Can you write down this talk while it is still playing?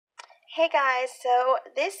Hey guys, so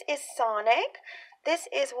this is Sonic. This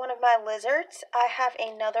is one of my lizards. I have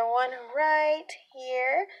another one right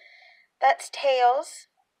here. That's Tails.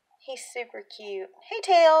 He's super cute. Hey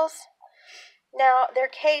Tails. Now, their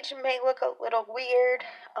cage may look a little weird.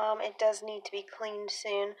 It does need to be cleaned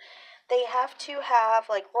soon. They have to have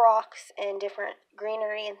like rocks and different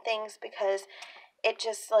greenery and things because it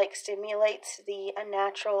just like stimulates the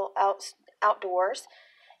natural outdoors.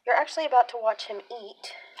 You're actually about to watch him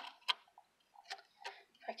eat.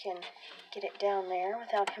 I can get it down there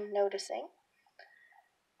without him noticing.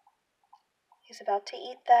 He's about to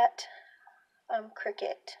eat that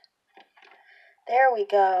cricket. There we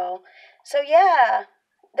go. So yeah,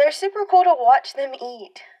 they're super cool to watch them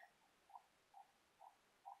eat.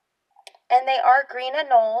 And they are green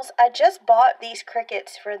anoles. I just bought these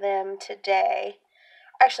crickets for them today.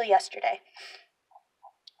 Actually, yesterday.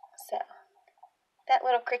 So that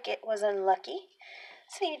little cricket was unlucky.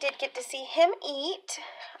 So you did get to see him eat.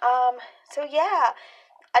 So yeah,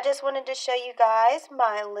 I just wanted to show you guys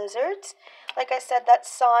my lizards. Like I said, that's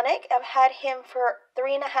Sonic. I've had him for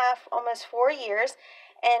 3.5, almost 4 years,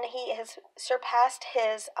 and he has surpassed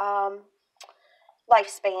his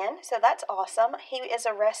lifespan, so that's awesome. He is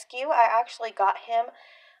a rescue. I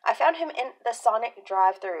found him in the Sonic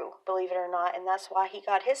drive-thru, believe it or not, and that's why he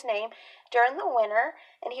got his name during the winter.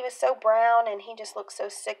 And he was so brown and he just looked so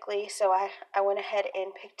sickly, so I went ahead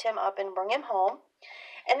and picked him up and brought him home.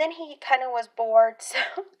 And then he kind of was bored, so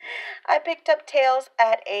I picked up Tails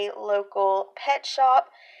at a local pet shop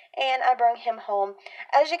and I brought him home.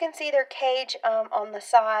 As you can see, their cage on the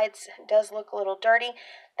sides does look a little dirty.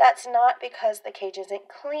 That's not because the cage isn't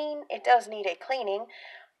clean. It does need a cleaning,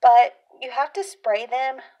 but you have to spray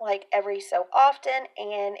them like every so often,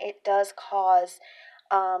 and it does cause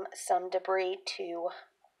some debris to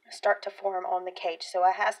start to form on the cage, so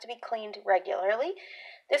it has to be cleaned regularly.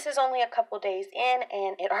 This is only a couple days in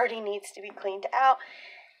and it already needs to be cleaned out.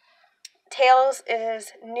 Tails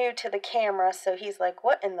is new to the camera, so he's like,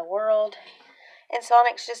 what in the world? And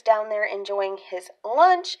Sonic's just down there enjoying his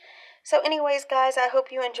lunch. So anyways, guys, I hope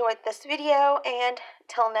you enjoyed this video, and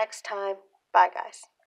till next time, bye guys.